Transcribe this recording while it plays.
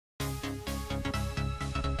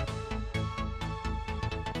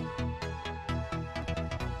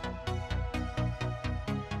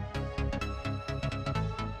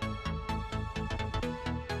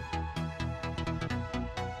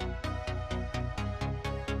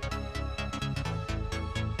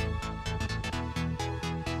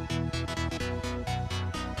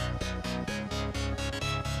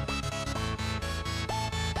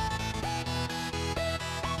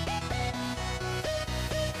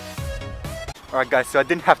Alright guys, so I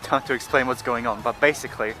didn't have time to explain what's going on, but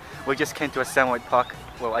basically we just came to a Samoyed park.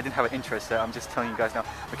 Well, I didn't have an interest, so I'm just telling you guys now.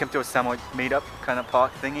 We came to a Samoyed meetup kind of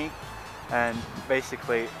park thingy, and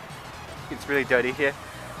basically it's really dirty here,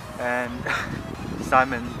 and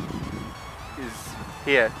Simon is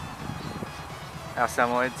here, our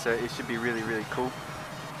Samoyed, so it should be really cool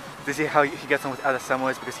to see how he gets on with other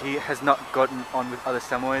Samoyeds, because he has not gotten on with other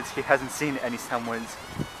Samoyeds. He hasn't seen any Samoyeds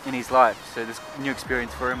in his life, so this new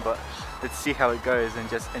experience for him, but let's see how it goes and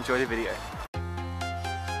just enjoy the video.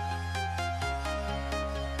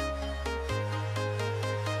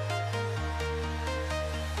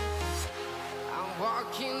 I'm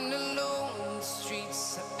walking alone, the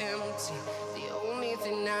streets are empty. The only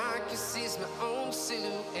thing I can see is my own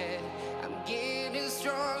silhouette. I'm getting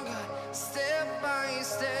stronger, step by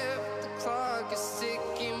step. The clock is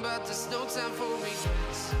ticking, but there's no time for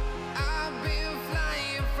regrets. I've been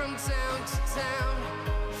flying from town to town,